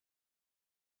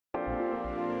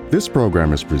This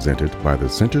program is presented by the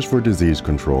Centers for Disease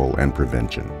Control and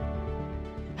Prevention.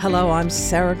 Hello, I'm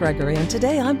Sarah Gregory, and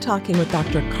today I'm talking with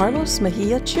Dr. Carlos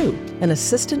Mejia-Chew, an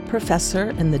assistant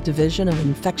professor in the Division of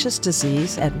Infectious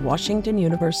Disease at Washington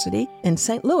University in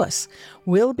St. Louis.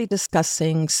 We'll be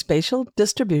discussing spatial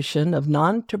distribution of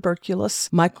non-tuberculous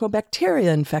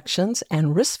mycobacteria infections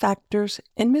and risk factors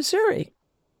in Missouri.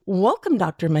 Welcome,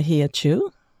 Dr.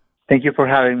 Mejia-Chew. Thank you for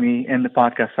having me in the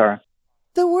podcast, Sarah.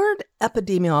 The word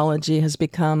epidemiology has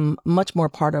become much more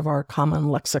part of our common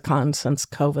lexicon since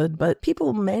COVID, but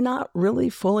people may not really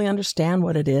fully understand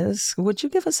what it is. Would you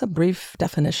give us a brief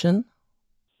definition?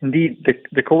 Indeed,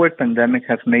 the COVID pandemic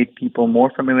has made people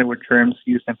more familiar with terms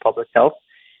used in public health.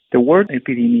 The word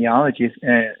epidemiology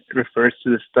refers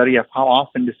to the study of how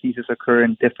often diseases occur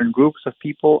in different groups of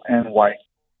people and why.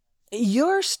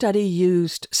 Your study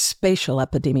used spatial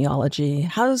epidemiology.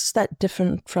 How is that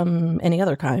different from any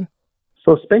other kind?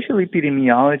 So spatial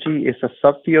epidemiology is a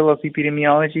subfield of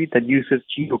epidemiology that uses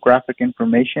geographic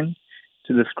information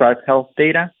to describe health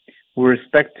data with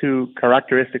respect to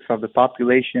characteristics of the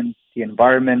population, the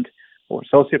environment, or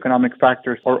socioeconomic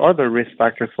factors or other risk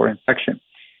factors for infection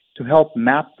to help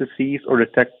map disease or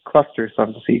detect clusters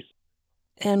of disease.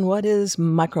 And what is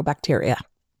mycobacteria?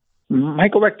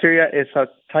 Mycobacteria is a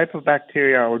type of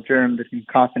bacteria or germ that can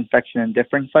cause infection in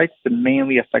different sites but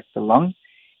mainly affect the lung.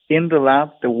 In the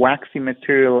lab, the waxy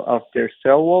material of their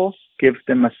cell walls gives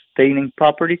them a staining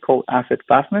property called acid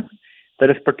fastness that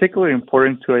is particularly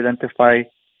important to identify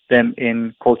them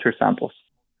in culture samples.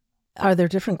 Are there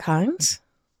different kinds?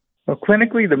 Well,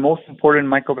 clinically, the most important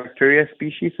mycobacteria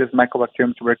species is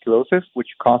Mycobacterium tuberculosis, which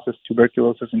causes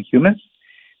tuberculosis in humans,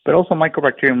 but also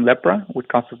Mycobacterium lepra, which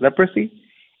causes leprosy,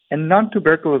 and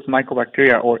Nontuberculous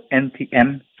Mycobacteria, or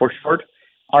NTM for short,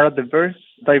 are a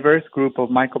diverse group of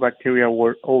mycobacteria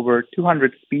with over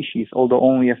 200 species, although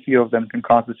only a few of them can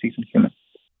cause disease in humans.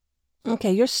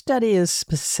 Okay, your study is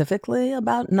specifically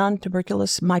about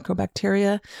non-tuberculous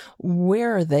mycobacteria.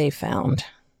 Where are they found?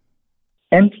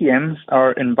 NTMs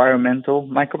are environmental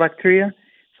mycobacteria,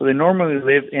 so they normally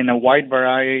live in a wide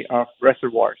variety of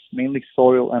reservoirs, mainly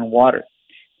soil and water.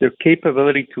 Their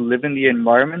capability to live in the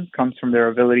environment comes from their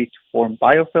ability to form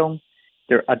biofilm,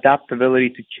 their adaptability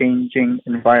to changing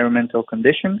environmental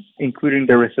conditions, including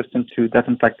their resistance to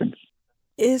disinfectants.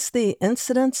 Is the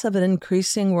incidence of it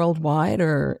increasing worldwide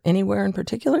or anywhere in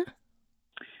particular?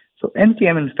 So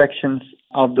NTM infections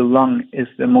of the lung is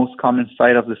the most common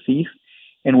site of disease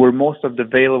and where most of the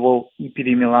available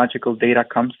epidemiological data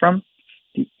comes from.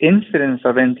 The incidence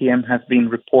of NTM has been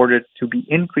reported to be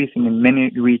increasing in many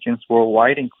regions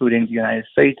worldwide, including the United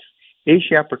States,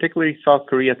 Asia, particularly South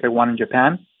Korea, Taiwan, and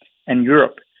Japan, and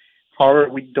Europe. However,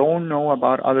 we don't know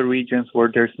about other regions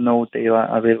where there's no data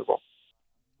available.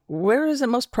 Where is it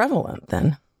most prevalent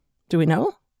then? Do we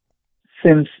know?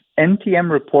 Since NTM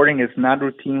reporting is not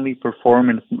routinely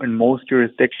performed in most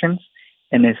jurisdictions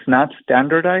and is not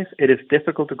standardized, it is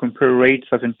difficult to compare rates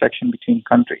of infection between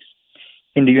countries.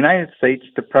 In the United States,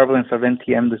 the prevalence of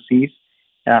NTM disease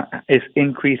is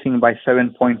increasing by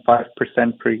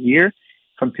 7.5% per year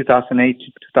from 2008 to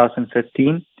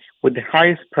 2015, with the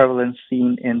highest prevalence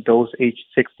seen in those aged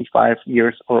 65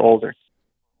 years or older.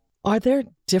 Are there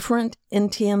different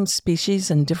NTM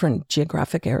species in different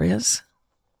geographic areas?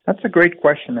 That's a great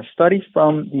question. A study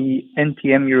from the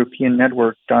NTM European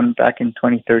Network done back in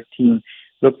 2013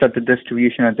 looked at the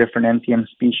distribution of different NTM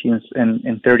species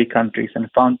in 30 countries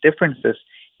and found differences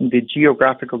in the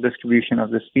geographical distribution of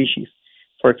the species.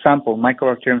 For example,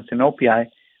 Mycobacterium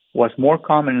synopii was more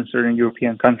common in certain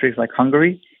European countries like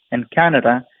Hungary and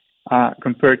Canada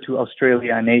compared to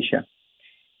Australia and Asia.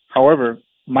 However,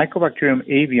 Mycobacterium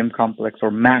avium complex,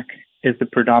 or MAC, is the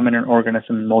predominant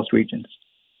organism in most regions.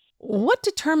 What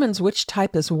determines which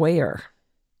type is where?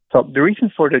 So the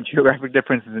reason for the geographic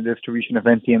differences in the distribution of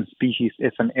NTM species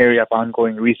is an area of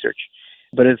ongoing research,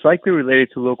 but it's likely related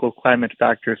to local climate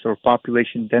factors or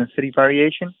population density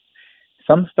variation.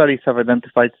 Some studies have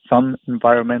identified some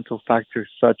environmental factors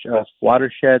such as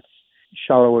watersheds,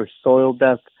 shallower soil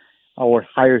depth, or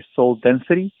higher soil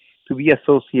density to be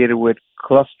associated with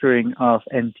clustering of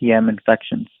NTM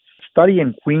infections. A study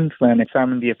in Queensland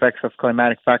examined the effects of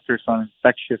climatic factors on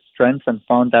infectious trends and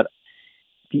found that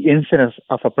the incidence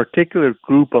of a particular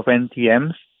group of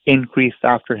NTMs increased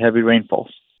after heavy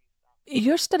rainfalls.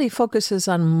 Your study focuses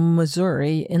on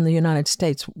Missouri in the United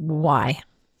States. Why?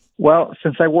 Well,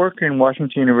 since I work in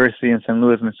Washington University in St.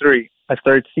 Louis, Missouri, I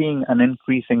started seeing an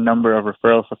increasing number of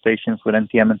referrals of patients with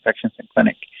NTM infections in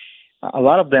clinic. A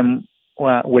lot of them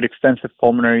with extensive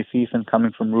pulmonary disease and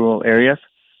coming from rural areas.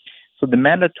 So the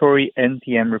mandatory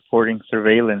NTM reporting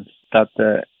surveillance that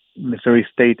the Missouri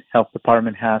State Health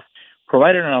Department has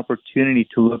provided an opportunity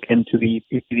to look into the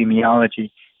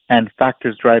epidemiology and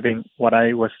factors driving what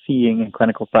I was seeing in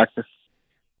clinical practice.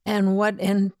 And what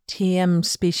NTM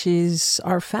species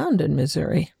are found in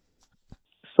Missouri?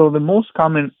 So the most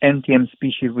common NTM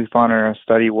species we found in our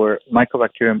study were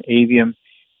Mycobacterium avium,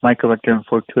 Mycobacterium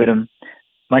fortuitum,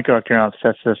 Mycobacterium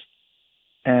abscessus,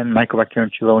 and Mycobacterium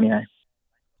chelonia.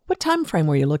 What time frame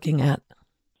were you looking at?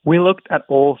 We looked at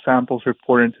all samples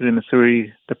reported to the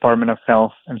Missouri Department of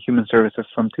Health and Human Services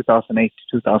from 2008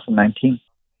 to 2019.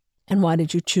 And why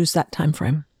did you choose that time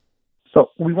frame? So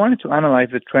we wanted to analyze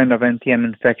the trend of NTM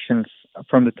infections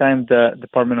from the time the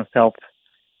Department of Health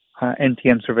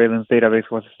NTM surveillance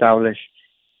database was established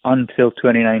until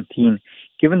 2019.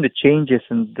 Given the changes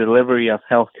in delivery of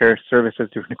healthcare services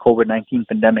during the COVID-19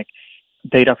 pandemic,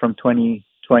 data from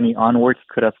 2020 onwards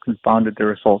could have confounded the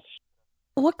results.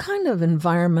 What kind of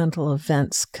environmental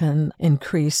events can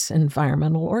increase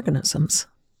environmental organisms?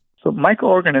 So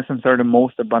microorganisms are the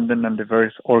most abundant and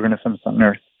diverse organisms on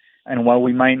Earth. And while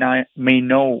we may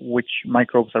know which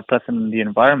microbes are present in the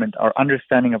environment, our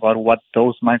understanding about what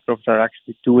those microbes are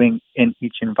actually doing in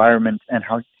each environment and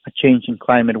how a change in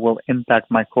climate will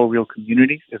impact microbial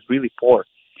communities is really poor.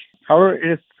 However,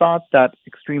 it is thought that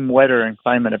extreme weather and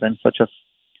climate events such as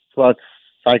floods,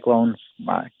 cyclones,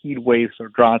 heat waves, or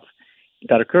droughts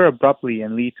that occur abruptly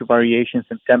and lead to variations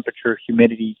in temperature,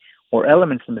 humidity, or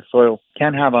elements in the soil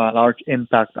can have a large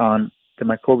impact on the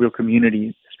microbial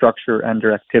community structure and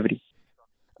their activity.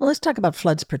 Well, let's talk about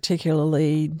floods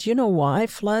particularly. Do you know why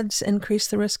floods increase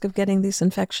the risk of getting these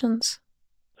infections?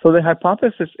 So the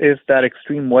hypothesis is that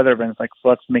extreme weather events like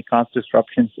floods may cause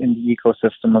disruptions in the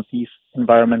ecosystem of these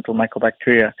environmental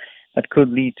mycobacteria that could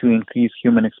lead to increased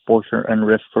human exposure and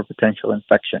risk for potential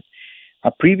infection.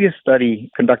 A previous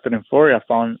study conducted in Florida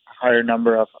found a higher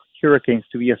number of hurricanes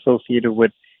to be associated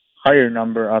with higher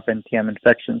number of NTM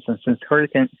infections. And since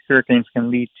hurricanes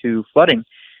can lead to flooding,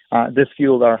 this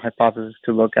fueled our hypothesis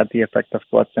to look at the effect of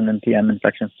floods and NTM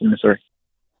infections in Missouri.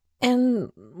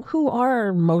 And who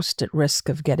are most at risk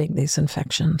of getting these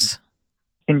infections?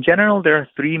 In general, there are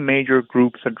three major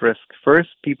groups at risk. First,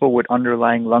 people with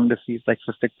underlying lung disease like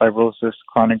cystic fibrosis,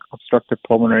 chronic obstructive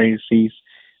pulmonary disease,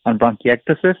 and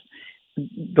bronchiectasis.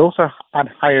 Those are at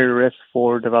higher risk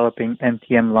for developing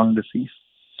NTM lung disease.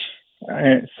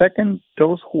 Second,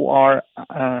 those who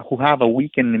have a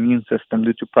weakened immune system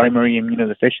due to primary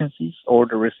immunodeficiencies or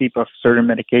the receipt of certain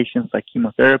medications like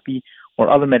chemotherapy or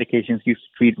other medications used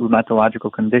to treat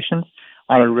rheumatological conditions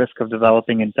are at risk of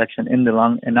developing infection in the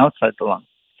lung and outside the lung.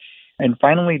 And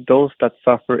finally, those that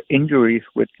suffer injuries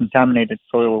with contaminated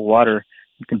soil or water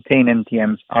that contain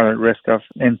NTMs are at risk of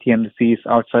NTM disease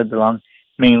outside the lung,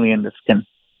 mainly in the skin.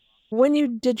 When you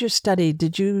did your study,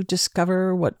 did you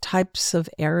discover what types of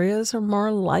areas are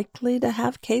more likely to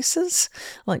have cases,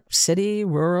 like city,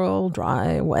 rural,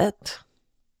 dry, wet?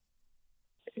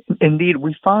 Indeed,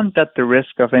 we found that the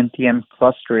risk of NTM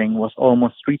clustering was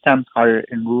almost 3 times higher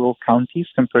in rural counties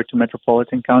compared to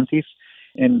metropolitan counties.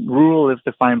 And rural is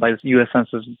defined by the U.S.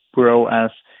 Census Bureau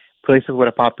as places with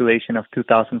a population of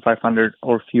 2,500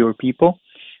 or fewer people.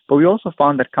 But we also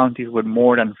found that counties with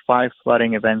more than 5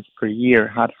 flooding events per year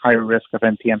had higher risk of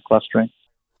NTM clustering.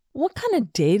 What kind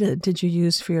of data did you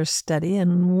use for your study,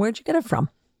 and where'd you get it from?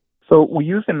 So we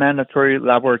used a mandatory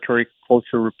laboratory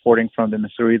culture reporting from the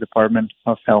Missouri Department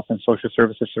of Health and Social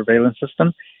Services surveillance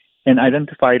system and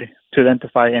identify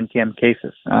NTM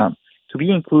cases. To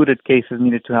be included, cases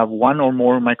needed to have 1 or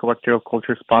more mycobacterial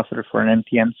cultures positive for an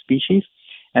NTM species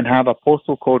and have a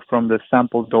postal code from the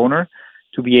sample donor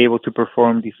to be able to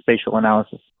perform the spatial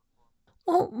analysis.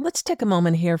 Well, let's take a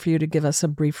moment here for you to give us a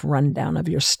brief rundown of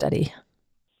your study.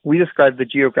 We described the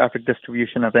geographic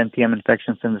distribution of NTM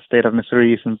infections in the state of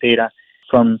Missouri using data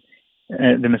from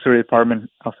the Missouri Department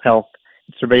of Health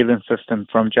surveillance system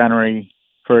from January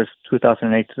 1st,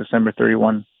 2008 to December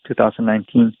 31,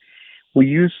 2019. We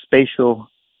used spatial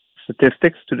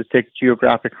statistics to detect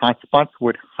geographic hotspots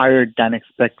with higher than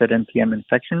expected NTM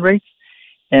infection rates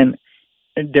and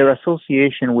their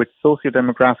association with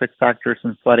sociodemographic factors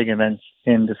and flooding events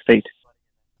in the state.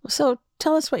 So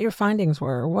tell us what your findings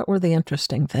were. What were the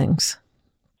interesting things?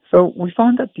 So we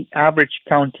found that the average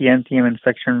county NTM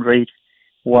infection rate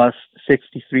was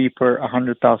 63 per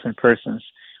 100,000 persons.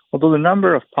 Although the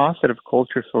number of positive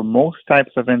cultures for most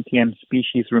types of NTM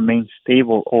species remained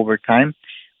stable over time,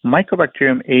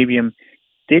 Mycobacterium avium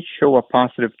did show a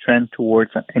positive trend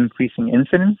towards an increasing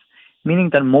incidence, meaning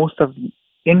that most of the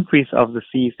increase of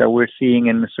disease that we're seeing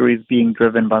in Missouri is being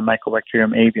driven by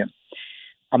Mycobacterium avium.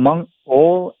 Among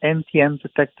all NTMs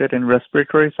detected in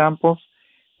respiratory samples,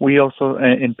 we also,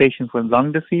 in patients with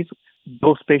lung disease,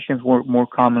 those patients were more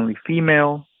commonly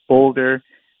female, older,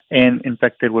 and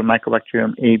infected with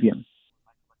Mycobacterium avium.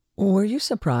 Were you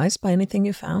surprised by anything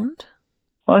you found?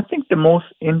 Well, I think the most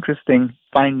interesting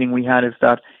finding we had is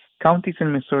that counties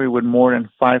in Missouri with more than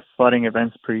 5 flooding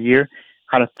events per year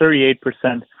had a 38%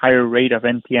 higher rate of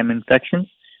NTM infections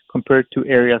compared to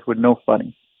areas with no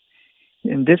flooding.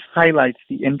 And this highlights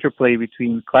the interplay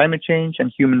between climate change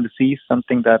and human disease,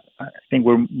 something that I think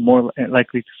we're more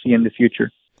likely to see in the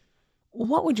future.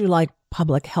 What would you like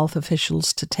public health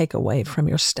officials to take away from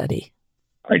your study?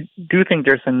 I do think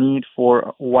there's a need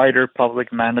for wider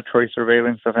public mandatory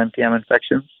surveillance of NTM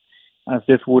infections, as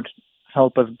this would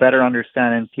help us better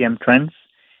understand NTM trends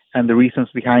and the reasons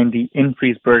behind the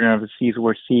increased burden of disease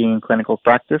we're seeing in clinical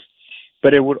practice.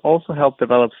 But it would also help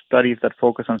develop studies that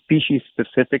focus on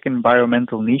species-specific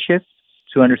environmental niches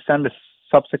to understand the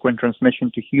subsequent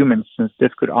transmission to humans, since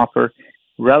this could offer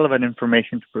relevant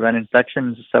information to prevent infection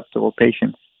in susceptible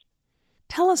patients.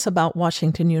 Tell us about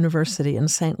Washington University in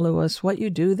St. Louis, what you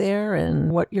do there,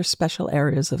 and what your special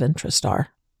areas of interest are.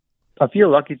 I feel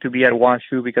lucky to be at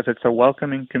WashU because it's a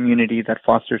welcoming community that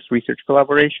fosters research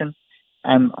collaboration.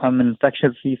 I'm an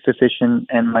infectious disease physician,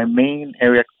 and my main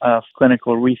area of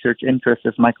clinical research interest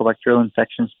is mycobacterial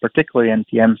infections, particularly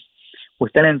NTMs.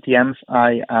 Within NTMs,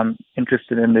 I am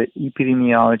interested in the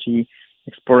epidemiology,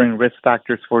 exploring risk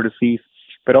factors for disease,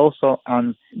 but also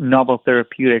on novel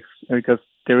therapeutics, because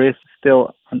there is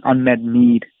still an unmet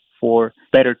need for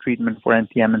better treatment for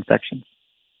NTM infections.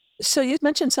 So you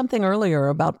mentioned something earlier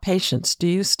about patients. Do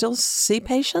you still see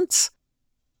patients?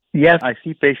 Yes, I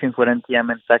see patients with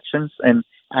NTM infections, and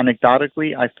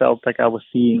anecdotally, I felt like I was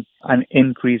seeing an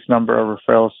increased number of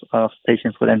referrals of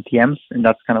patients with NTMs, and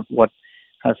that's kind of what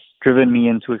has driven me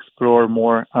into explore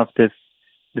more of this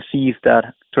disease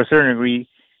that, to a certain degree,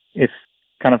 is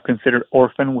kind of considered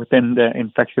orphan within the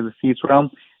infectious disease realm,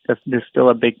 because there's still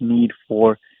a big need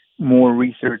for more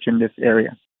research in this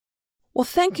area. Well,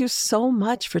 thank you so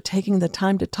much for taking the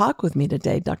time to talk with me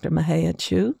today, Dr.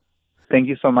 Mejia-Chew. Thank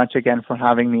you so much again for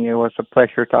having me. It was a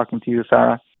pleasure talking to you,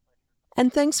 Sarah.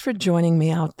 And thanks for joining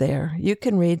me out there. You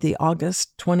can read the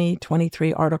August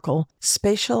 2023 article,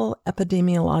 Spatial,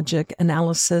 Epidemiologic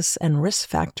Analysis and Risk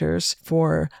Factors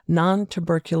for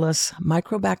Nontuberculous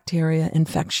Mycobacteria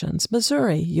Infections,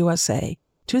 Missouri, USA,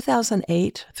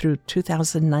 2008 through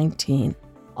 2019,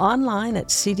 online at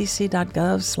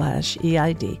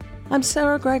cdc.gov/EID. I'm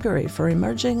Sarah Gregory for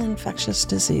Emerging Infectious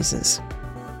Diseases.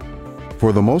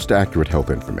 For the most accurate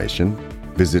health information,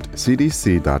 visit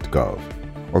cdc.gov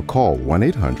or call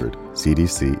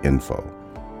 1-800-CDC-INFO.